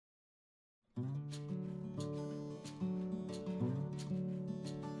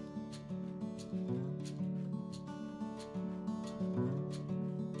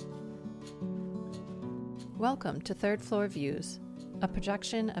Welcome to Third Floor Views, a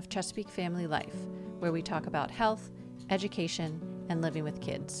projection of Chesapeake Family Life, where we talk about health, education, and living with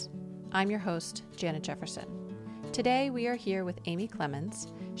kids. I'm your host, Janet Jefferson. Today we are here with Amy Clemens.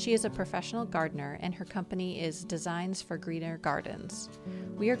 She is a professional gardener and her company is Designs for Greener Gardens.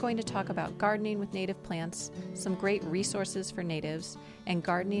 We are going to talk about gardening with native plants, some great resources for natives, and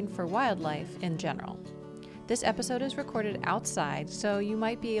gardening for wildlife in general. This episode is recorded outside, so you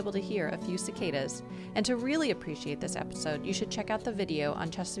might be able to hear a few cicadas. And to really appreciate this episode, you should check out the video on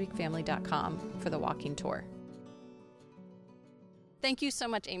ChesapeakeFamily.com for the walking tour. Thank you so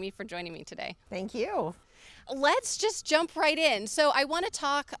much, Amy, for joining me today. Thank you. Let's just jump right in. So I want to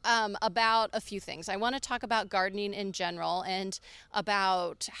talk about a few things. I want to talk about gardening in general and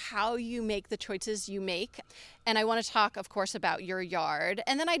about how you make the choices you make. And I want to talk, of course, about your yard.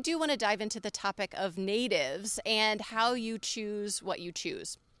 And then I do want to dive into the topic of natives and how you choose what you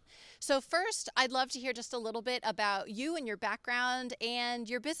choose. So first, I'd love to hear just a little bit about you and your background and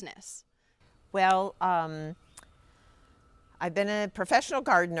your business. Well, I've been a professional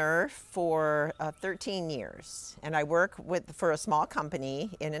gardener for 13 years, and I work for a small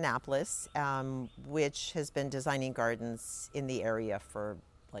company in Annapolis, which has been designing gardens in the area for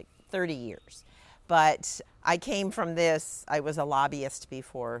like 30 years. But I came from this, I was a lobbyist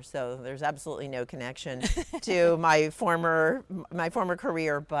before, so there's absolutely no connection to my former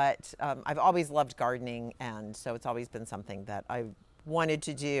career, but I've always loved gardening, and so it's always been something that I wanted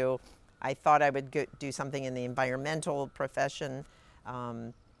to do. I thought I would do something in the environmental profession,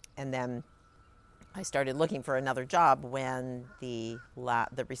 and then I started looking for another job when the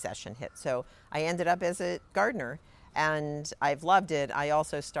recession hit. So I ended up as a gardener, and I've loved it. I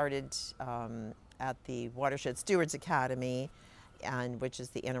also started at the Watershed Stewards Academy, which is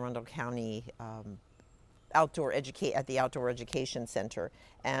the Anne Arundel County Outdoor Education Center,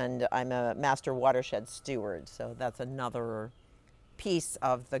 and I'm a Master Watershed Steward. So that's another piece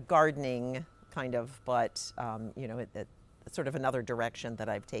of the gardening kind of, but it's sort of another direction that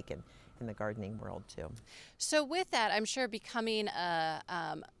I've taken in the gardening world too. So with that, I'm sure becoming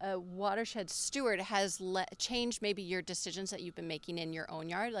a watershed steward has changed maybe your decisions that you've been making in your own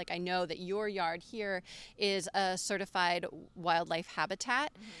yard. Like I know that your yard here is a certified wildlife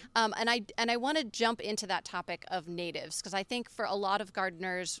habitat, and I want to jump into that topic of natives because I think for a lot of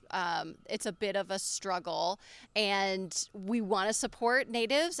gardeners, it's a bit of a struggle, and we want to support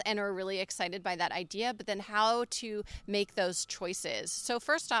natives and are really excited by that idea. But then how to make those choices? So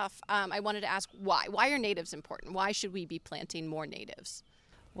first off, I wanted to ask why. Why are natives important? Why should we be planting more natives?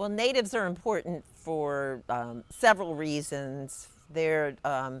 Well, natives are important for several reasons. They're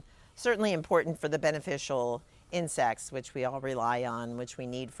certainly important for the beneficial insects, which we all rely on, which we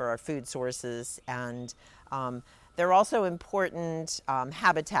need for our food sources. And they're also important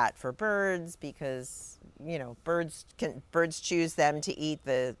habitat for birds because, birds choose them to eat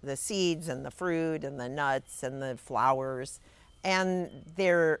the seeds and the fruit and the nuts and the flowers. And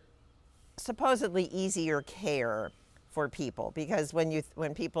they're supposedly easier care for people because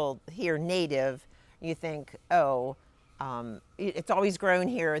when people hear native, you think, it's always grown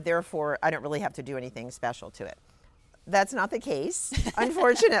here, therefore I don't really have to do anything special to it. That's not the case,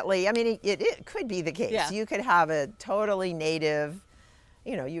 unfortunately. I mean, it could be the case. Yeah. You could have a totally native,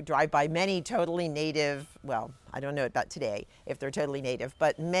 you drive by many totally native, well, I don't know about today if they're totally native,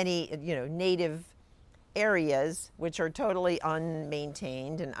 but many, native areas which are totally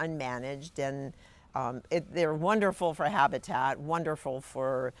unmaintained and unmanaged, and they're wonderful for habitat, wonderful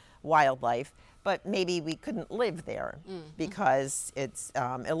for wildlife, but maybe we couldn't live there because it's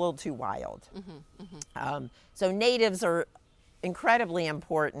a little too wild. So natives are incredibly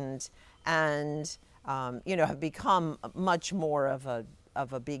important and have become much more of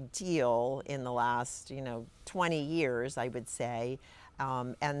a big deal in the last 20 years, I would say.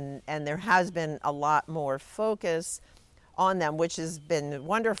 And there has been a lot more focus on them, which has been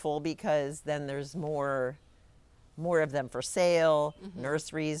wonderful because then there's more of them for sale.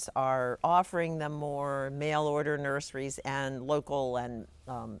 Nurseries are offering them more, mail order nurseries and local and,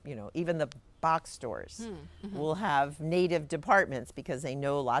 even the box stores will have native departments because they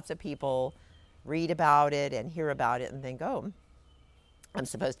know lots of people read about it and hear about it and think, I'm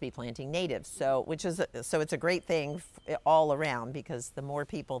supposed to be planting natives. So it's a great thing all around because the more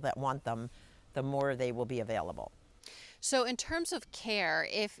people that want them, the more they will be available. So in terms of care,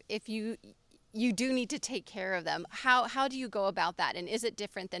 if you do need to take care of them, how do you go about that? And is it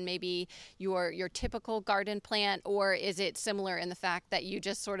different than maybe your typical garden plant, or is it similar in the fact that you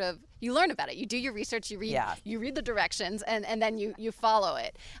just sort of you learn about it, you do your research, you read the directions, and then you follow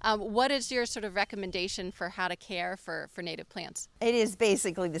it? What is your sort of recommendation for how to care for native plants? It is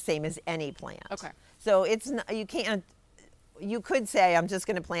basically the same as any plant. Okay. So it's not, you can't. You could say, I'm just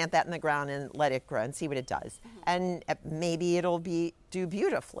going to plant that in the ground and let it grow and see what it does. And maybe it'll do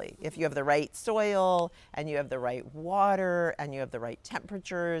beautifully if you have the right soil and you have the right water and you have the right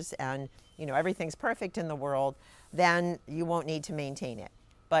temperatures and everything's perfect in the world, then you won't need to maintain it.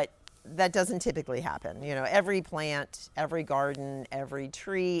 But that doesn't typically happen. Every plant, every garden, every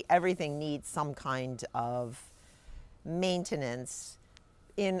tree, everything needs some kind of maintenance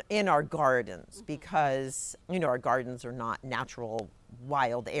in our gardens, because our gardens are not natural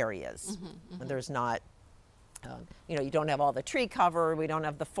wild areas. There's not you don't have all the tree cover, we don't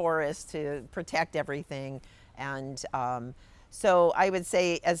have the forest to protect everything, and so I would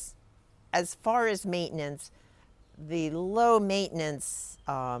say as far as maintenance, the low maintenance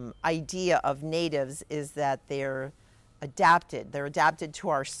idea of natives is that they're adapted to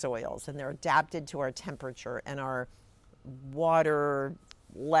our soils, and they're adapted to our temperature and our water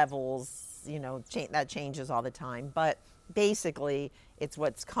levels. That changes all the time, but basically it's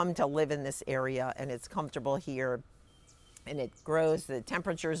what's come to live in this area, and it's comfortable here, and it grows. The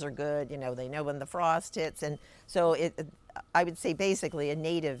temperatures are good. They know when the frost hits, and so I would say basically a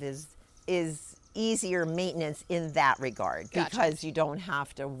native is easier maintenance in that regard. Gotcha. Because you don't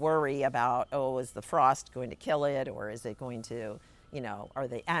have to worry about, is the frost going to kill it, or is it going to, are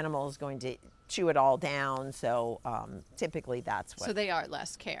the animals going to chew it all down? So typically that's what. So they are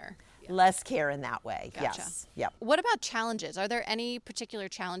less care. Yeah. Less care in that way. Gotcha. Yes. Yep. What about challenges? Are there any particular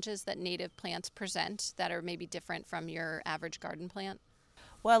challenges that native plants present that are maybe different from your average garden plant?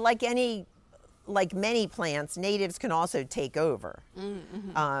 Well, like many plants, natives can also take over.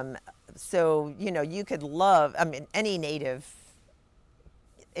 Mm-hmm. So, you could any native,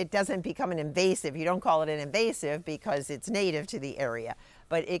 it doesn't become an invasive. You don't call it an invasive because it's native to the area,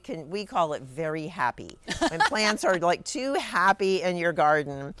 but we call it very happy. When plants are too happy in your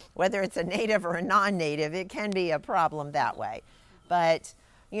garden, whether it's a native or a non-native, it can be a problem that way. But,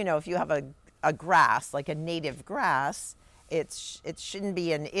 if you have a grass, like a native grass, it shouldn't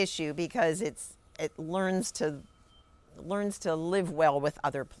be an issue because it learns to live well with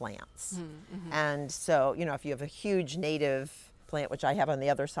other plants. Mm-hmm. And so, if you have a huge native plant, which I have on the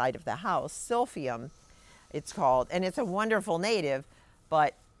other side of the house, Silphium, it's called, and it's a wonderful native,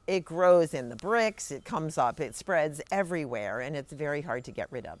 but it grows in the bricks, it comes up, it spreads everywhere, and it's very hard to get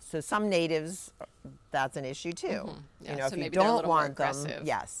rid of. So some natives, that's an issue too. Mm-hmm. Yeah, if you don't want them,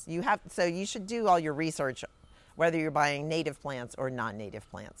 yes, you should do all your research, whether you're buying native plants or non-native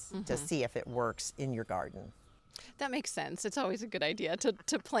plants, to see if it works in your garden. That makes sense. It's always a good idea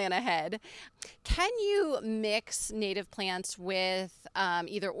to plan ahead. Can you mix native plants with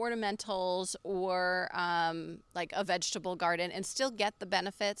either ornamentals or like a vegetable garden and still get the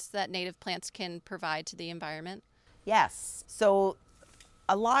benefits that native plants can provide to the environment? Yes. So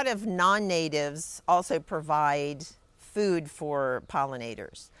a lot of non-natives also provide food for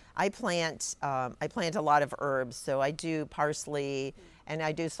pollinators. I plant a lot of herbs. So I do parsley and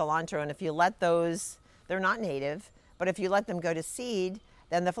I do cilantro. And if you let those, they're not native, but if you let them go to seed,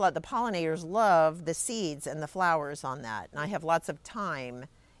 then the pollinators love the seeds and the flowers on that. And I have lots of thyme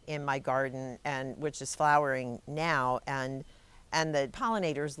in my garden, which is flowering now, and the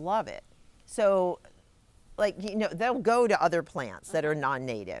pollinators love it. So, they'll go to other plants that are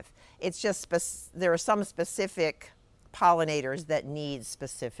non-native. It's just there are some specific pollinators that need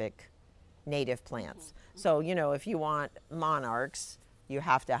specific native plants. So, if you want monarchs, you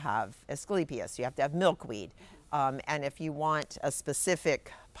have to have Asclepias, you have to have milkweed. And if you want a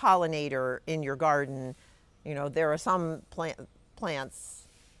specific pollinator in your garden, there are some plants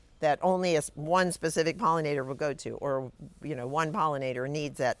that only one specific pollinator will go to, or, one pollinator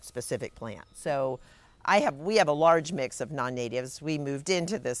needs that specific plant. So we have a large mix of non-natives. We moved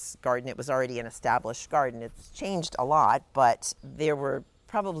into this garden. It was already an established garden. It's changed a lot, but there were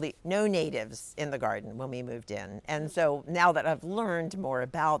probably no natives in the garden when we moved in. And so now that I've learned more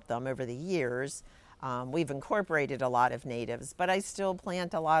about them over the years, we've incorporated a lot of natives, but I still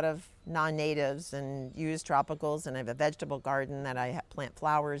plant a lot of non-natives and use tropicals, and I have a vegetable garden that I plant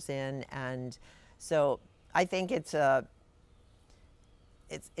flowers in. And so I think it's an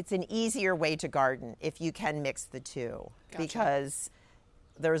easier way to garden if you can mix the two. Gotcha. Because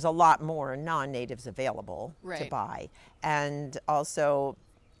there's a lot more non-natives available to buy. And also,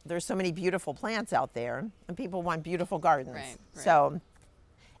 there's so many beautiful plants out there, and people want beautiful gardens. Right. So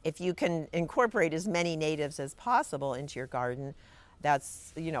if you can incorporate as many natives as possible into your garden,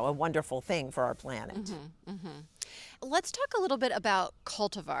 that's, a wonderful thing for our planet. Mm-hmm, mm-hmm. Let's talk a little bit about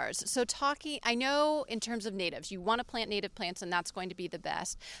cultivars. So I know in terms of natives, you want to plant native plants and that's going to be the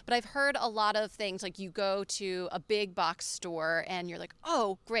best. But I've heard a lot of things like you go to a big box store and you're like,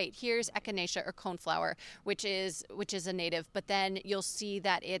 oh, great, here's echinacea or coneflower, which is a native. But then you'll see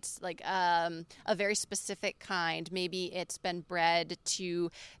that it's like a very specific kind. Maybe it's been bred to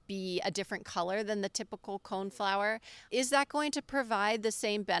be a different color than the typical coneflower. Is that going to provide the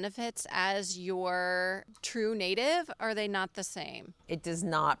same benefits as your true native? Are they not the same? It does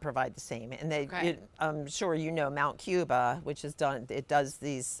not provide the same. And Okay. I'm sure you know Mount Cuba, which does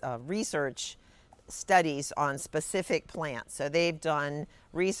these research studies on specific plants. So they've done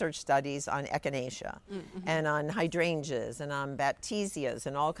research studies on echinacea and on hydrangeas and on baptisias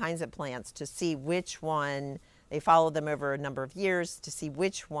and all kinds of plants to see which one, they follow them over a number of years to see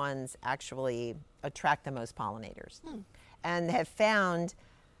which ones actually attract the most pollinators. And have found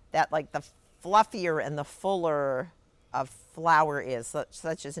that like the fluffier and the fuller a flower is,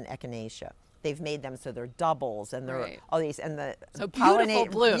 such as an echinacea, they've made them so they're doubles and they're Right. all these, and the So beautiful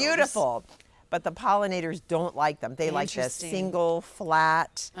blooms. beautiful, but the pollinators don't like them. They like the Interesting. single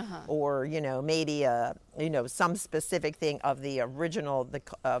flat or maybe some specific thing of the original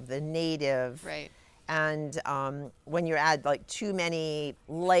of the native. Right. And when you add like too many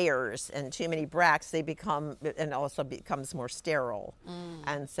layers and too many bracts, they become, and also becomes more sterile.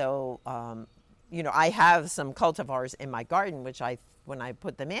 And so, I have some cultivars in my garden, which when I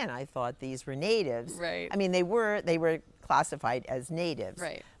put them in, I thought these were natives. Right. I mean, they were classified as natives.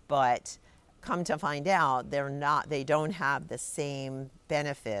 Right. But come to find out, they're not. They don't have the same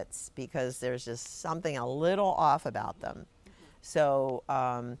benefits because there's just something a little off about them. So,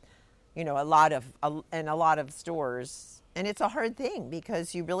 a lot of stores, and it's a hard thing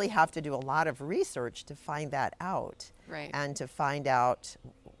because you really have to do a lot of research to find that out. Right. And to find out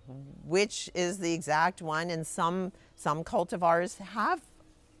which is the exact one. And some cultivars have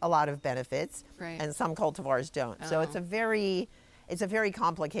a lot of benefits, Right. and some cultivars don't. So Oh. it's a very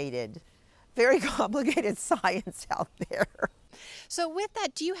complicated science out there. So with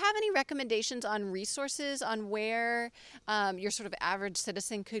that, do you have any recommendations on resources on where your sort of average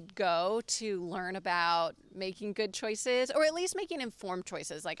citizen could go to learn about making good choices, or at least making informed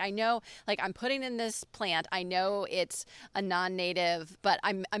choices? Like I know, like I'm putting in this plant, I know it's a non-native, but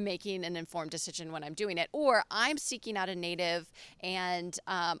I'm making an informed decision when I'm doing it. Or I'm seeking out a native and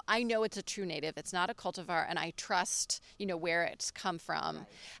I know it's a true native, it's not a cultivar, and I trust, where it's come from.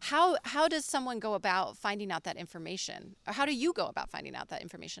 Right. How does someone go about finding out that information? Or how do you go about finding out that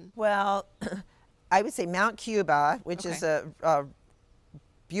information? Well, I would say Mount Cuba, which is a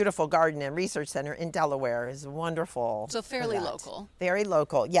beautiful garden and research center in Delaware, is wonderful. So fairly local. Very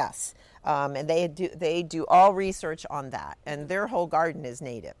local, yes. And they do all research on that, and their whole garden is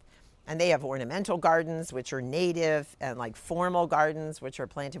native. And they have ornamental gardens, which are native, and like formal gardens, which are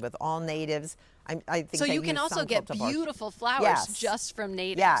planted with all natives. I think so they you can use also some get cultivars. beautiful flowers Yes. just from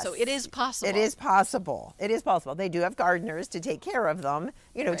natives. Yes. So it is possible. It is possible. It is possible. They do have gardeners to take care of them,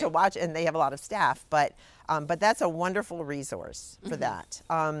 to Right. watch, and they have a lot of staff. But that's a wonderful resource for that.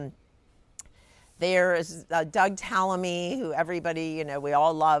 There's Doug Tallamy, who everybody, we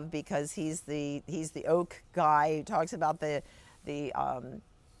all love because he's the oak guy who talks about the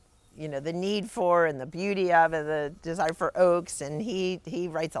need for and the beauty of and the desire for oaks, and he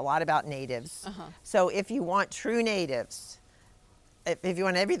writes a lot about natives. So if you want true natives, if you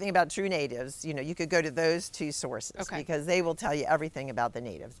want everything about true natives, you could go to those two sources because they will tell you everything about the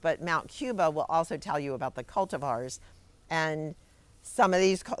natives. But Mount Cuba will also tell you about the cultivars, and some of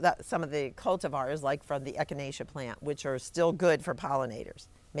the cultivars, like from the echinacea plant, which are still good for pollinators.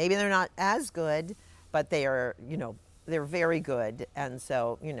 Maybe they're not as good, but they are, they're very good. And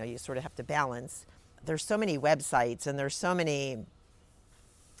so, you sort of have to balance. There's so many websites and there's so many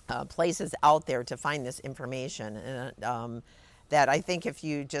places out there to find this information. And that I think if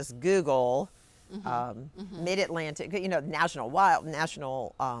you just Google Mid-Atlantic, National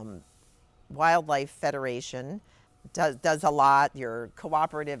Wildlife Federation does a lot. Your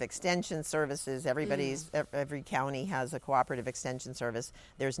cooperative extension services, every county has a cooperative extension service.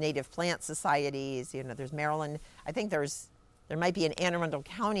 There's native plant societies, there's Maryland. I think there might be an Anne Arundel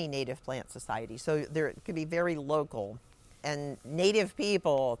County Native Plant Society. So it could be very local. And native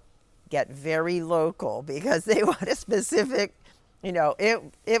people get very local because they want a specific,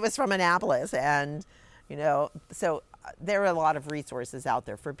 it was from Annapolis, and so there are a lot of resources out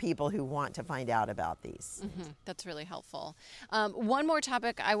there for people who want to find out about these. Mm-hmm. That's really helpful. One more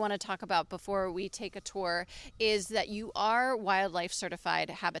topic I want to talk about before we take a tour is that you are wildlife certified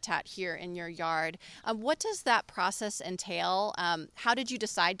habitat here in your yard. What does that process entail? How did you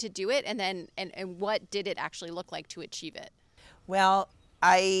decide to do it? And what did it actually look like to achieve it? Well,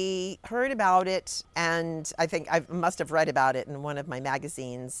 I heard about it, and I think I must have read about it in one of my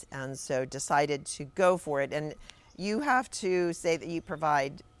magazines, and so decided to go for it. And you have to say that you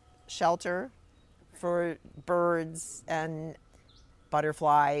provide shelter for birds and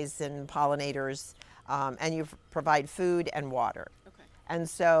butterflies and pollinators, and you provide food and water. Okay. And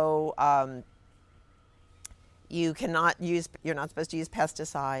so you're not supposed to use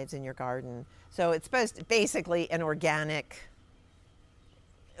pesticides in your garden. So it's supposed to basically an organic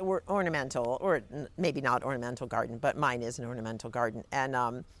or ornamental, or maybe not ornamental garden, but mine is an ornamental garden.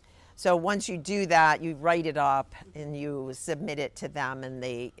 And so once you do that, you write it up and you submit it to them and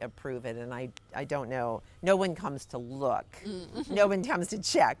they approve it. And I don't know, no one comes to look. No one comes to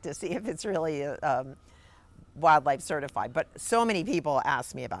check to see if it's really wildlife certified. But so many people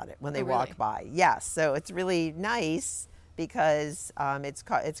ask me about it when they walk by. Yes, so it's really nice because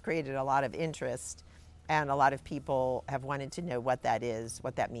it's created a lot of interest. And a lot of people have wanted to know what that is,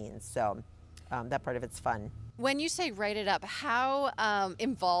 what that means. So that part of it's fun. When you say write it up, how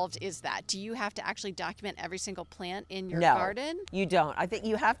involved is that? Do you have to actually document every single plant in your garden? No, you don't. I think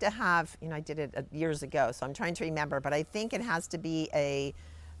you have to have, I did it years ago, so I'm trying to remember, but I think it has to be a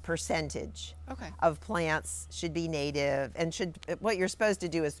percentage of plants should be native. And what you're supposed to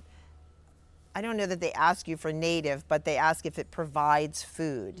do is, I don't know that they ask you for native, but they ask if it provides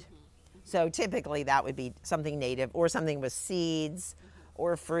food. Mm-hmm. So typically that would be something native or something with seeds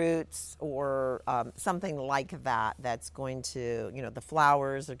or fruits or something like that that's going to, the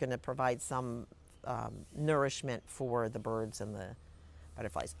flowers are going to provide some nourishment for the birds and the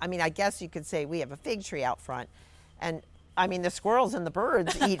butterflies. I mean, I guess you could say we have a fig tree out front, and I mean, the squirrels and the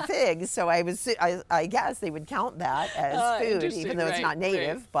birds eat figs, so I guess they would count that as food, even though it's not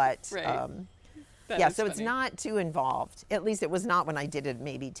native, but... Yeah, so funny. It's not too involved. At least it was not when I did it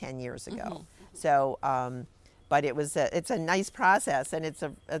maybe 10 years ago. Mm-hmm. So, but it's a nice process, and it's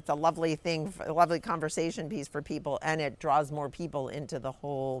a lovely thing, a lovely conversation piece for people, and it draws more people into the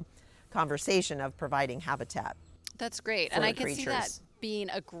whole conversation of providing habitat. That's great, and I can see that being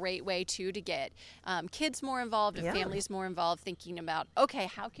a great way too to get kids more involved and families more involved, thinking about, okay,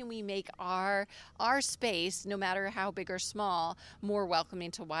 how can we make our space, no matter how big or small, more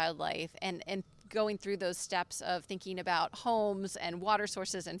welcoming to wildlife, and going through those steps of thinking about homes and water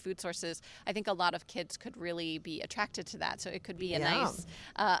sources and food sources. I think a lot of kids could really be attracted to that. So it could be a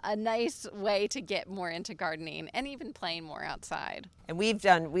nice way to get more into gardening and even playing more outside. And we've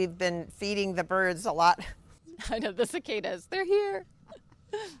been feeding the birds a lot. I know, the cicadas, they're here.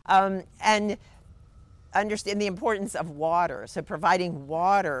 And understand the importance of water. So providing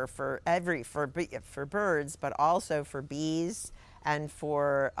water for birds, but also for bees and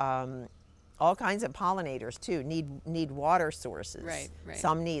for all kinds of pollinators too need water sources. Right.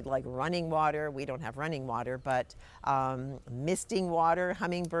 Some need like running water. We don't have running water, but misting water.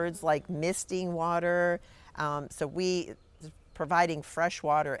 Hummingbirds like misting water. So providing fresh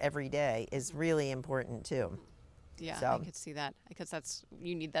water every day is really important too. Yeah, so, I could see that, because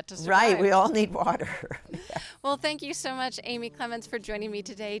you need that to survive. Right, we all need water. Well, thank you so much, Amy Clements, for joining me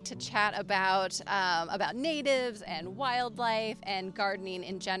today to chat about natives and wildlife and gardening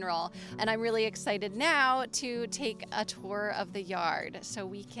in general. And I'm really excited now to take a tour of the yard so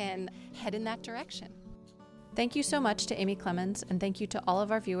we can head in that direction. Thank you so much to Amy Clements, and thank you to all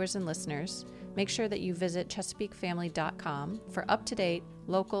of our viewers and listeners. Make sure that you visit ChesapeakeFamily.com for up-to-date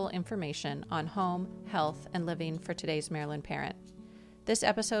local information on home, health, and living for today's Maryland parent. This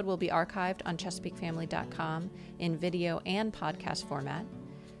episode will be archived on ChesapeakeFamily.com in video and podcast format.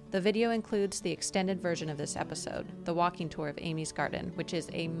 The video includes the extended version of this episode, the walking tour of Amy's garden, which is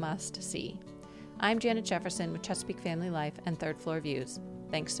a must-see. I'm Janet Jefferson with Chesapeake Family Life and Third Floor Views.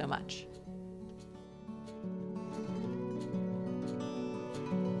 Thanks so much.